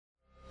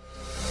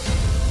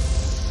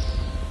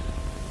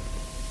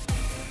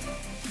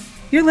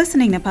You're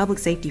listening to Public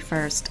Safety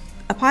First,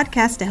 a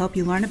podcast to help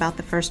you learn about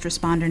the First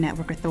Responder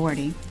Network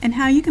Authority and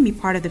how you can be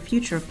part of the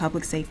future of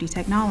public safety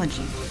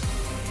technology.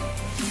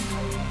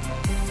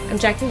 I'm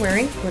Jackie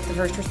Waring with the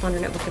First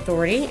Responder Network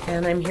Authority,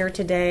 and I'm here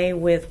today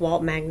with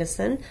Walt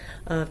Magnuson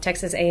of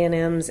Texas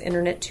A&M's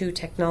Internet 2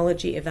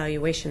 Technology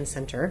Evaluation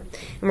Center.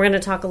 And we're going to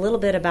talk a little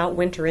bit about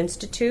Winter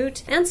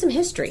Institute and some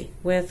history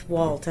with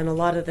Walt and a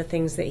lot of the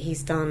things that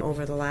he's done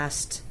over the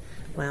last,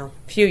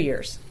 few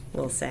years,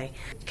 we'll say.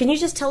 Can you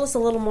just tell us a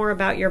little more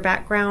about your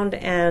background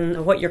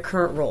and what your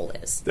current role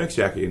is? Thanks,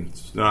 Jackie.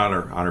 It's an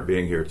honor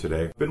being here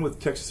today. I've been with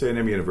Texas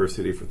A&M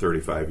University for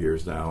 35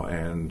 years now,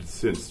 and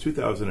since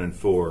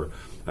 2004,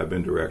 I've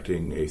been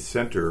directing a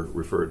center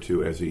referred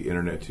to as the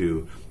Internet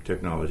 2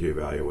 Technology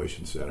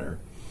Evaluation Center.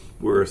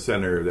 We're a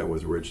center that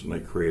was originally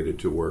created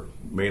to work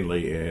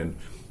mainly in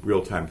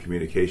real-time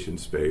communication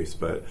space,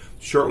 but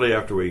shortly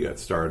after we got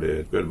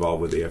started, got involved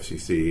with the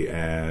FCC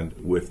and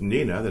with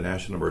NENA, the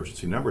National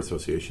Emergency Number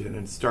Association,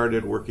 and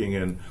started working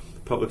in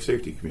public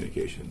safety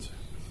communications.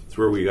 It's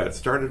where we got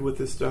started with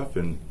this stuff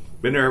and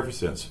been there ever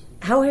since.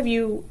 How have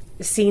you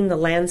seen the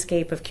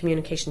landscape of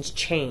communications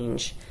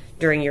change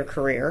during your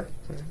career?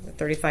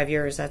 35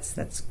 years,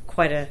 that's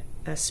quite a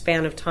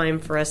span of time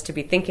for us to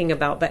be thinking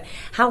about, but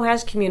how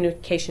has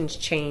communications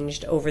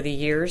changed over the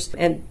years,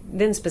 and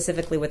then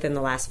specifically within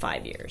the last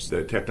 5 years?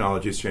 The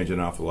technology has changed an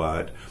awful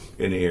lot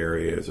in the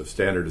areas of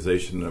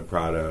standardization of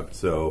product.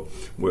 So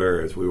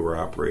whereas we were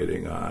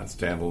operating on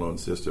standalone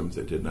systems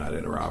that did not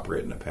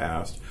interoperate in the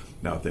past,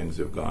 now things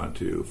have gone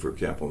to, for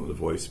example, in the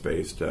voice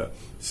space, to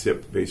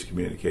SIP-based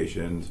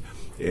communications.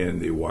 In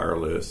the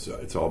wireless,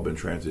 it's all been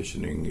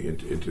transitioning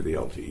into the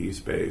LTE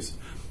space.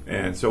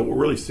 And so what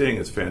we're really seeing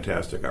is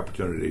fantastic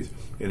opportunities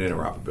in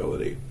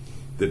interoperability.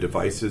 The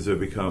devices have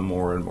become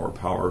more and more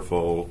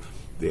powerful.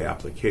 The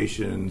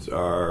applications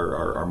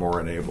are more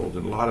enabled,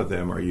 and a lot of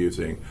them are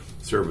using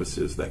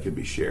services that can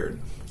be shared.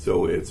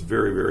 So it's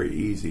very, very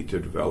easy to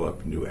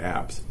develop new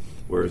apps,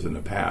 whereas in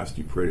the past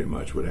you pretty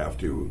much would have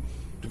to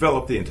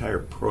develop the entire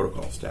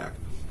protocol stack.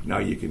 Now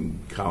you can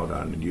count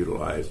on and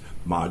utilize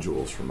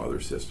modules from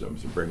other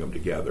systems and bring them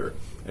together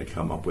and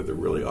come up with a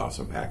really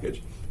awesome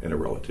package in a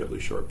relatively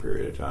short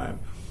period of time.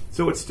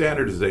 So it's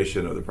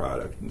standardization of the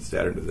product and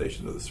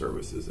standardization of the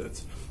services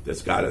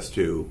that's got us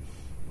to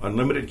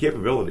unlimited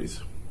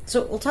capabilities.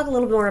 So we'll talk a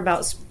little more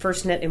about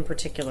FirstNet in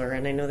particular,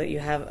 and I know that you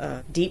have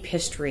a deep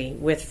history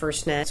with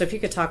FirstNet. So if you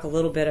could talk a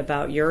little bit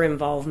about your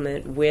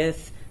involvement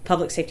with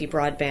public safety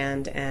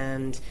broadband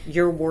and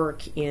your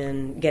work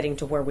in getting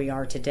to where we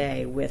are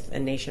today with a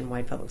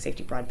nationwide public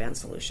safety broadband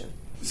solution.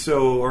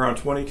 So around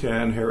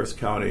 2010, Harris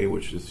County,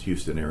 which is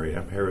Houston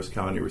area, Harris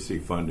County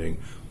received funding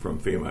from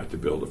FEMA to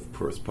build the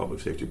first public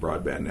safety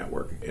broadband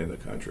network in the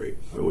country.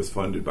 It was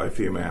funded by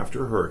FEMA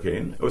after a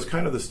hurricane. It was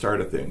kind of the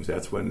start of things.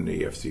 That's when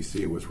the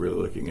FCC was really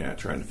looking at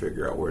trying to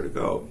figure out where to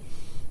go.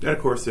 Then, of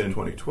course, in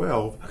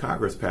 2012,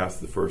 Congress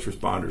passed the First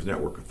Responders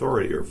Network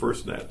Authority, or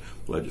FirstNet,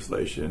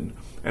 legislation.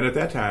 And at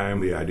that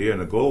time, the idea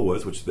and the goal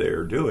was, which they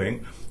are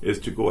doing, is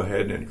to go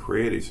ahead and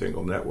create a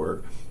single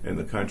network in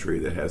the country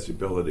that has the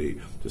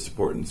ability to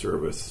support and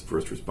service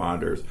first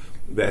responders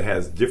that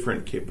has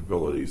different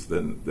capabilities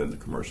than the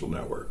commercial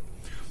network.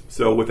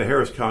 So with the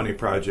Harris County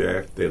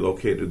project, they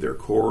located their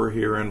core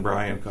here in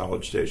Bryan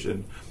College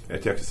Station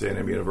at Texas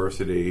A&M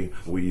University.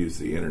 We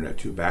used the Internet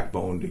 2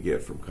 backbone to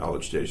get from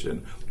College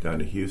Station down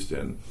to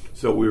Houston.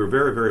 So we were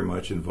very, very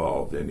much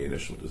involved in the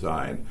initial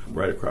design.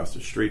 Right across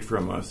the street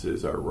from us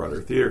is our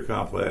Rudder Theater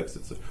Complex.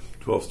 It's a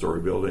 12-story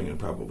building and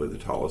probably the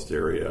tallest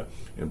area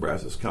in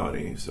Brazos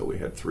County. So we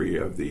had 3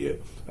 of the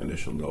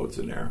initial nodes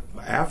in there.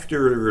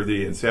 After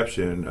the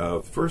inception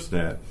of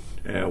FirstNet,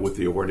 with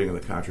the awarding of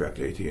the contract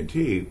to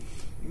AT&T,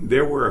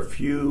 there were a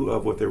few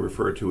of what they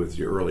refer to as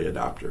the early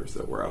adopters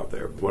that were out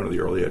there. One of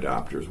the early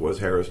adopters was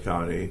Harris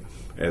County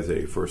as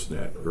a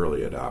FirstNet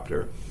early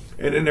adopter.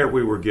 And in there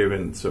we were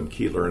given some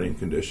key learning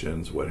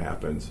conditions, what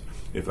happens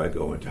if I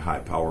go into high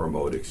power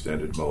mode,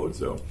 extended mode.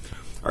 So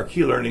our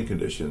key learning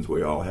conditions,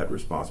 we all had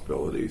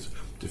responsibilities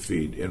to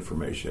feed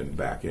information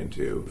back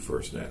into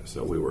FirstNet.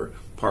 So we were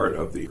part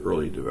of the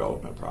early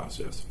development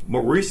process.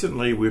 More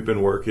recently, we've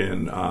been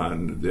working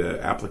on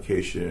the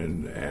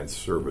application and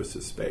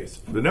services space.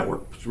 The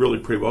network's really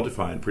pretty well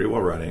defined, pretty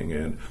well running,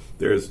 and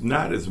there's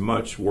not as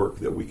much work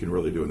that we can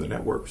really do in the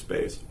network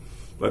space,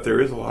 but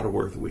there is a lot of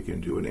work that we can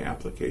do in the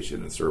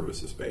application and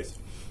services space.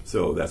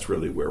 So that's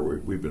really where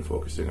we've been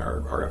focusing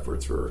our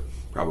efforts for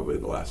probably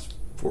the last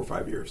 4 or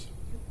 5 years.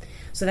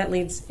 So that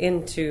leads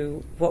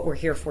into what we're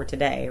here for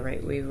today,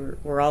 right?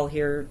 We're all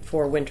here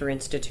for Winter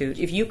Institute.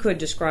 If you could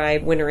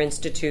describe Winter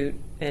Institute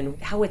and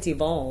how it's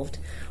evolved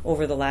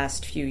over the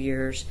last few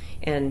years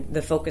and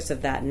the focus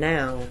of that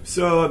now.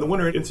 So the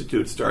Winter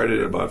Institute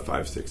started about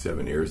 5, 6,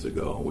 7 years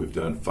ago. We've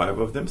done 5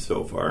 of them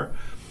so far.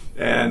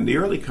 And the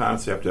early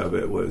concept of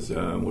it was we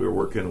were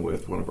working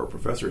with one of our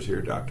professors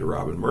here, Dr.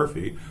 Robin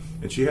Murphy,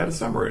 and she had a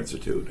summer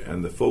institute.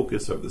 And the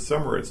focus of the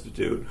summer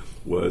institute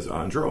was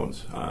on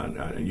drones, on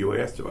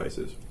UAS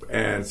devices.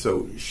 And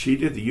so she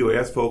did the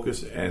UAS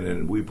focus, and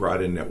then we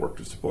brought in network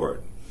to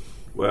support.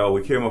 Well,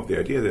 we came up with the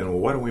idea then, well,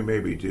 why don't we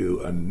maybe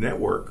do a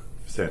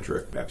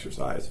network-centric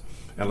exercise?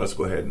 And let's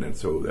go ahead and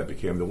so that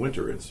became the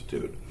Winter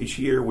Institute. Each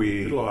year we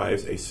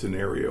utilize a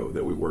scenario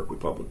that we work with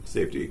public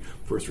safety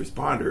first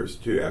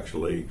responders to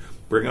actually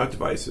bring out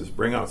devices,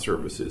 bring out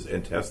services,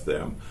 and test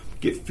them,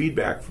 get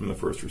feedback from the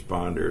first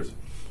responders.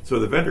 So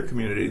the vendor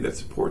community that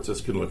supports us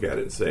can look at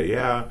it and say,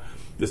 yeah,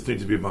 this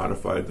needs to be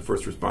modified. The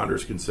first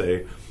responders can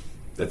say,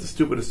 that's the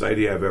stupidest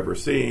idea I've ever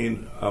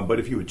seen, but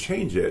if you would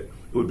change it,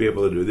 it would be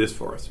able to do this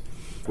for us.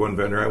 One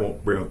vendor, I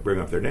won't bring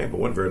up their name, but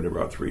one vendor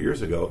about 3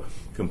 years ago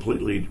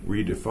completely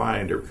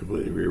redefined or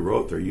completely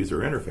rewrote their user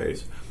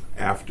interface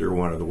after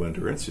one of the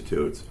Winter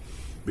Institutes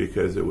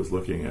because it was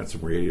looking at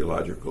some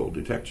radiological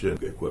detection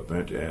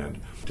equipment, and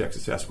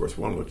Texas Task Force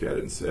 1 looked at it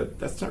and said,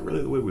 that's not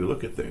really the way we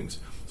look at things.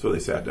 So they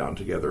sat down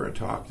together and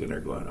talked, and they're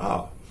going,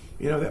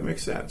 that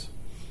makes sense.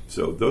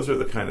 So those are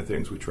the kind of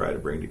things we try to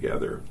bring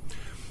together.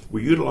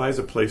 We utilize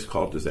a place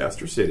called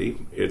Disaster City.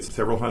 It's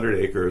several hundred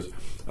acres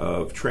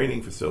of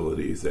training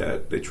facilities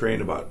that they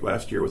train about.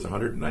 Last year was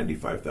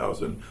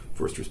 195,000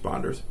 first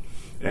responders.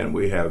 And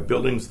we have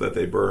buildings that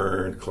they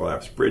burn,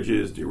 collapsed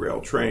bridges,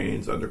 derailed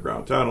trains,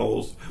 underground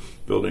tunnels,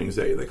 buildings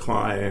that they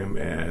climb,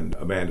 and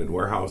abandoned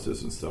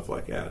warehouses and stuff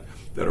like that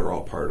are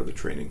all part of the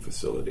training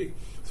facility.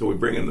 So we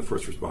bring in the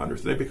first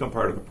responders, and they become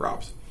part of the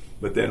props.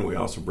 But then we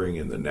also bring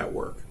in the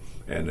network.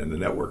 And then the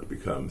network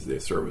becomes the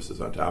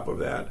services on top of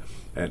that.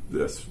 And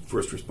the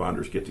first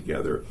responders get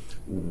together,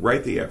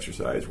 write the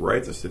exercise,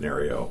 write the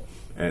scenario,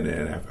 and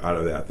then out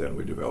of that, then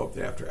we develop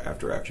the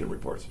after action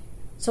reports.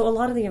 So a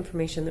lot of the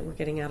information that we're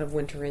getting out of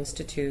Winter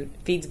Institute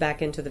feeds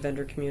back into the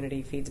vendor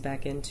community, feeds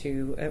back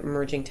into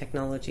emerging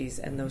technologies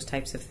and those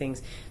types of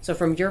things. So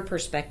from your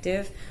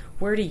perspective,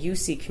 where do you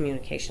see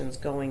communications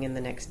going in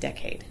the next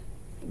decade?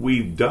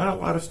 We've done a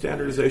lot of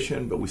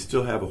standardization, but we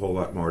still have a whole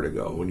lot more to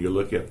go. When you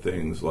look at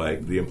things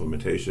like the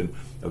implementation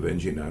of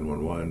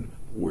NG911,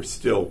 we're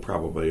still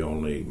probably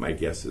only, my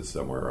guess is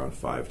somewhere around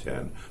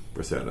 5-10%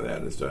 of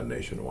that is done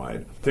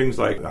nationwide. Things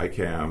like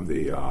ICAM,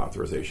 the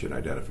authorization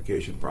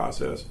identification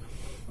process,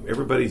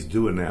 everybody's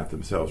doing that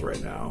themselves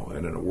right now.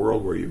 And in a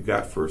world where you've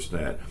got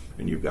FirstNet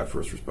and you've got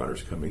first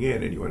responders coming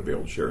in and you want to be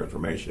able to share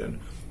information,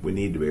 we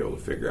need to be able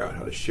to figure out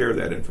how to share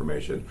that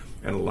information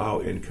and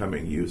allow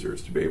incoming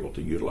users to be able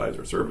to utilize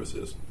our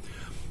services.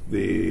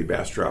 The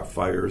Bastrop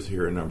fires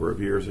here a number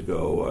of years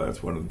ago,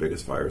 it's one of the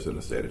biggest fires in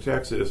the state of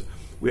Texas.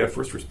 We had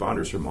first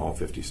responders from all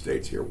 50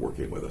 states here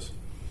working with us.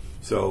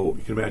 So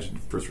you can imagine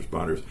first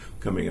responders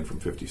coming in from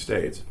 50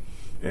 states,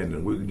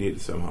 and we need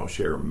to somehow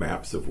share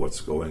maps of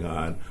what's going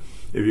on.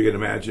 If you can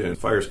imagine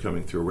fires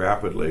coming through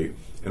rapidly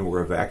and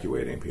we're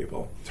evacuating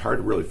people, it's hard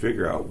to really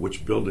figure out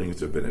which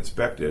buildings have been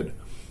inspected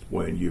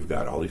when you've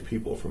got all these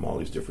people from all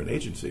these different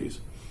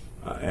agencies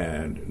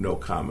and no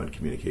common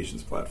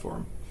communications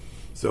platform.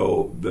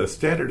 So the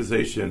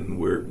standardization,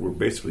 we're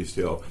basically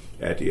still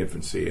at the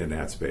infancy in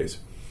that space.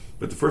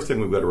 But the first thing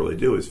we've got to really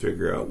do is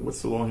figure out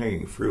what's the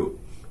low-hanging fruit.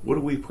 What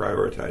do we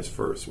prioritize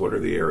first? What are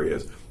the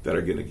areas that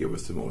are going to give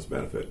us the most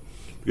benefit?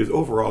 Because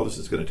overall, this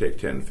is going to take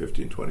 10,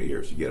 15, 20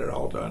 years to get it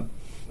all done.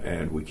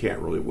 And we can't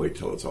really wait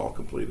till it's all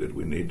completed.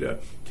 We need to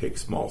take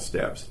small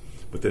steps,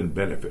 but then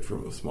benefit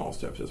from those small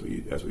steps as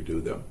we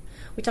do them.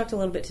 We talked a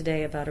little bit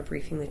today about a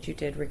briefing that you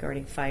did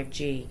regarding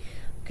 5G.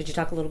 Could you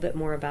talk a little bit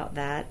more about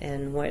that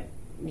and what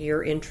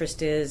your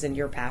interest is and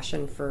your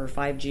passion for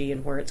 5G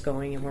and where it's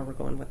going and where we're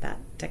going with that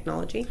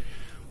technology?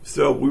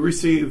 So we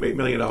received $8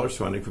 million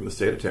funding from the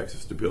state of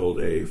Texas to build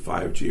a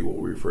 5G, what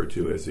we refer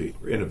to as the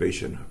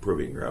Innovation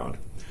Proving Ground.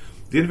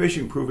 The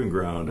Innovation Proving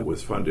Ground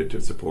was funded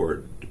to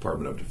support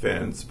Department of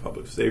Defense,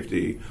 public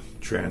safety,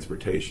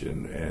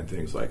 transportation, and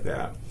things like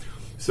that.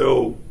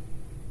 So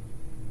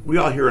we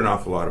all hear an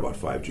awful lot about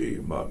 5G,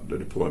 about the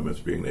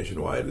deployments being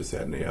nationwide, this,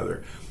 that, and the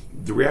other.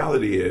 The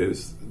reality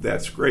is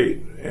that's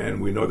great,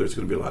 and we know there's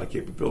going to be a lot of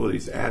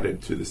capabilities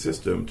added to the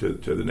system, to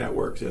the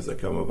networks as they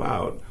come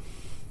about,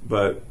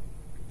 but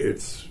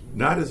it's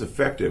not as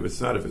effective,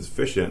 it's not as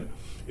efficient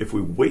if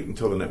we wait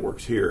until the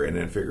network's here and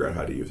then figure out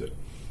how to use it.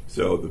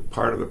 So the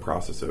part of the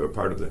process, or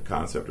part of the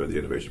concept of the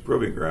Innovation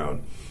Proving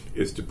Ground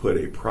is to put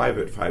a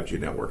private 5G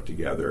network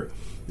together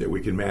that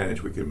we can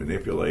manage, we can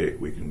manipulate,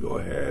 we can go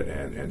ahead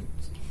and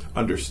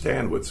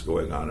understand what's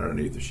going on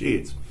underneath the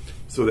sheets,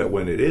 so that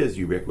when it is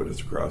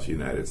ubiquitous across the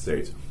United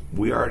States,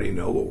 we already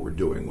know what we're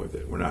doing with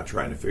it. We're not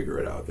trying to figure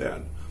it out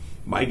then.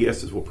 My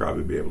guess is we'll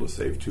probably be able to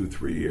save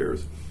 2-3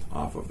 years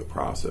off of the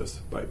process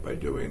by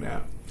doing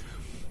that.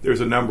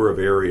 There's a number of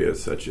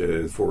areas such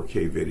as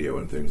 4K video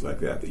and things like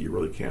that you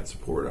really can't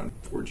support on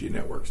 4G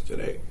networks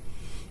today.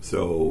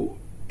 So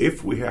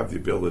if we have the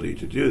ability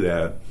to do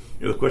that,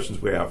 the questions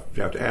we have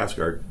to ask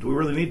are, do we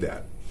really need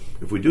that?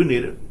 If we do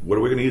need it, what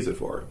are we going to use it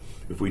for?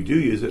 If we do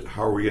use it,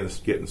 how are we going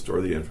to get and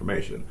store the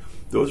information?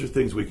 Those are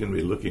things we can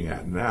be looking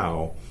at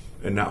now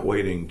and not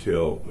waiting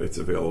till it's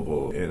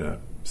available in a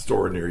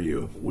store near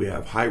you. We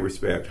have high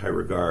respect, high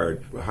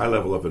regard, a high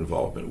level of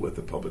involvement with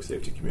the public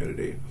safety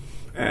community.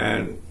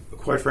 And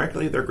quite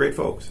frankly, they're great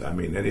folks. I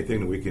mean,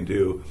 anything that we can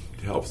do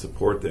to help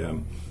support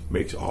them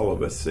makes all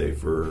of us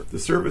safer. The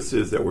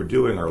services that we're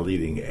doing are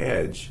leading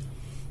edge,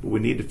 but we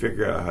need to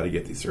figure out how to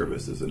get these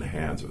services in the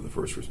hands of the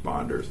first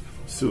responders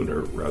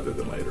sooner rather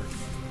than later.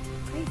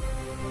 Great.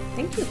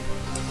 Thank you.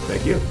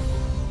 Thank you.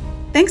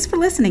 Thanks for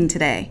listening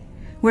today.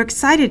 We're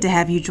excited to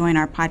have you join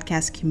our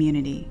podcast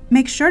community.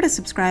 Make sure to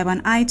subscribe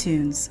on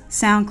iTunes,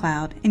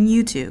 SoundCloud, and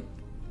YouTube.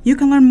 You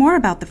can learn more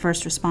about the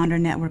First Responder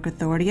Network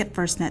Authority at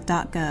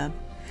FirstNet.gov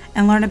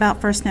and learn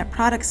about FirstNet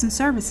products and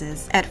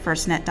services at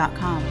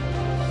FirstNet.com.